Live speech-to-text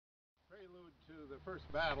the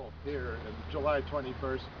first battle here on July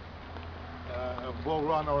 21st of Bull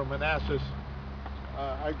Run or Manassas,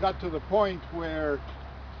 I got to the point where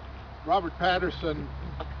Robert Patterson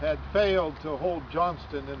had failed to hold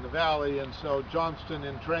Johnston in the valley, and so Johnston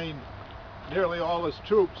entrained nearly all his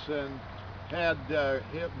troops and had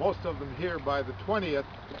most of them here by the 20th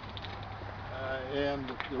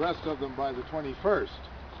and the rest of them by the 21st.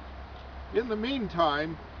 In the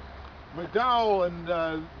meantime, McDowell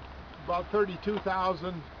and about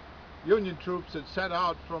 32,000 Union troops had set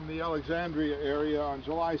out from the Alexandria area on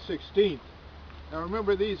July 16th. Now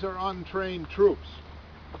remember, these are untrained troops,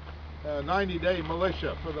 90-day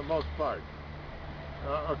militia for the most part.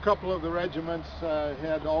 A couple of the regiments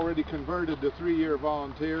had already converted to 3-year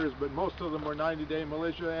volunteers, but most of them were 90-day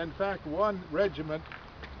militia. In fact, one regiment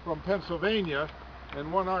from Pennsylvania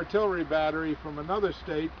and one artillery battery from another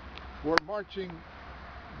state were marching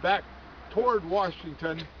back toward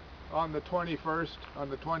Washington on the 21st, on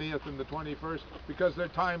the 20th and the 21st, because their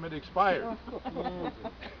time had expired.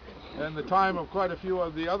 And the time of quite a few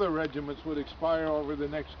of the other regiments would expire over the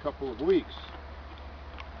next couple of weeks.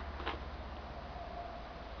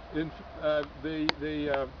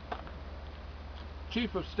 The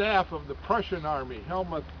Chief of Staff of the Prussian Army,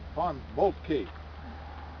 Helmuth von Moltke,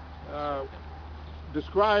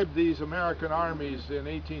 described these American armies in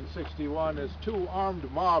 1861 as two armed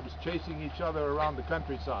mobs chasing each other around the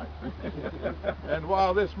countryside. And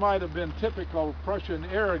while this might have been typical Prussian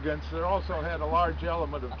arrogance, there also had a large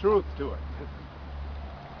element of truth to it.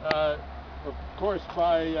 Of course,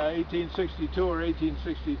 by 1862 or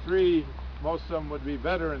 1863, most of them would be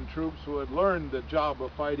veteran troops who had learned the job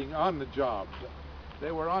of fighting on the job.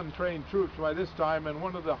 They were untrained troops by this time, and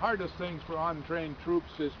one of the hardest things for untrained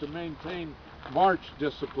troops is to maintain march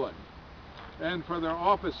discipline, and for their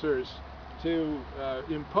officers to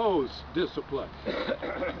impose discipline.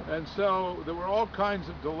 And so there were all kinds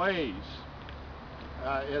of delays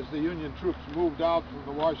as the Union troops moved out from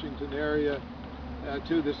the Washington area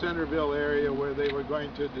to the Centerville area where they were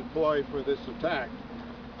going to deploy for this attack.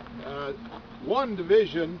 One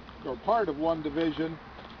division, or part of one division,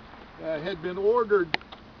 had been ordered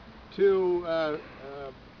to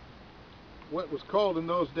what was called in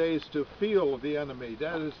those days to feel the enemy.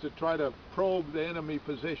 That is to try to probe the enemy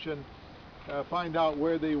position, find out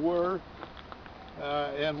where they were.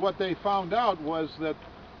 And what they found out was that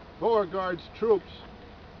Beauregard's troops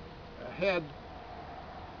had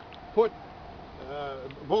put,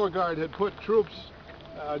 Beauregard had put troops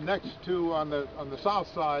next to, on the south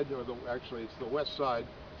side, or actually it's the west side,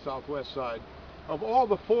 southwest side, of all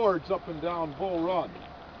the fords up and down Bull Run.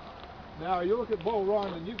 Now you look at Bull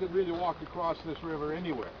Run and you could really walk across this river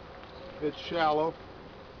anywhere. It's shallow,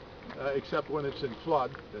 except when it's in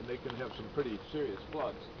flood, then they can have some pretty serious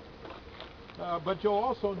floods. But you'll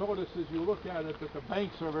also notice as you look at it that the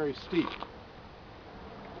banks are very steep.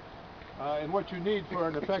 And what you need for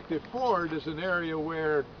an effective ford is an area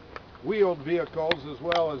where wheeled vehicles as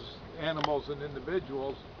well as animals and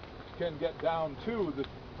individuals can get down to the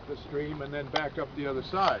stream and then back up the other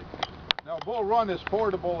side. Now Bull Run is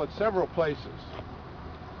fordable at several places.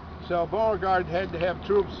 So Beauregard had to have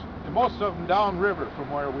troops, and most of them downriver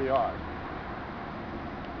from where we are,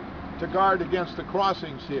 to guard against the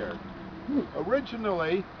crossings here.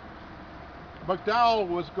 Originally, McDowell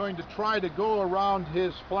was going to try to go around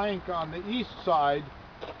his flank on the east side,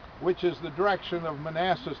 which is the direction of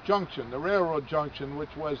Manassas Junction, the railroad junction,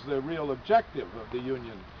 which was the real objective of the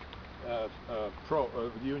Union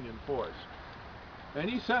Union force. And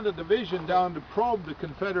he sent a division down to probe the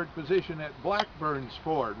Confederate position at Blackburn's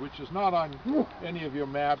Ford, which is not on any of your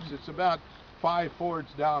maps. It's about 5 fords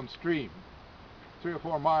downstream, 3 or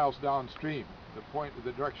 4 miles downstream,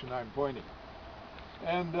 the direction I'm pointing.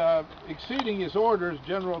 And exceeding his orders,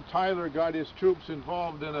 General Tyler got his troops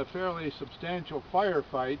involved in a fairly substantial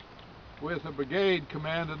firefight with a brigade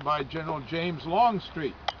commanded by General James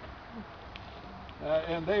Longstreet.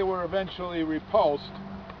 And they were eventually repulsed.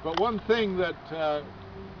 But one thing that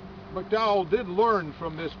McDowell did learn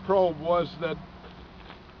from this probe was that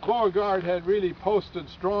Beauregard had really posted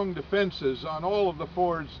strong defenses on all of the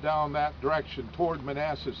fords down that direction toward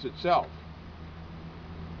Manassas itself.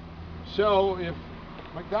 So if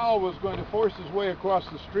McDowell was going to force his way across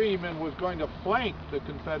the stream and was going to flank the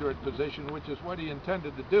Confederate position, which is what he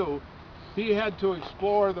intended to do, he had to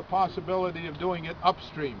explore the possibility of doing it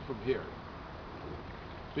upstream from here.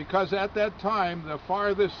 Because at that time, the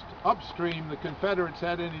farthest upstream the Confederates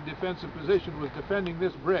had any defensive position was defending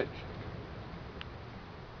this bridge.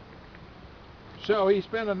 So he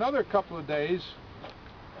spent another couple of days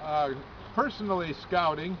personally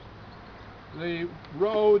scouting the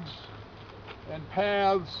roads and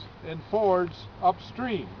paths and fords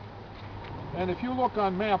upstream. And if you look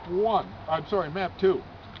on map 2,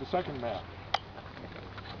 the second map,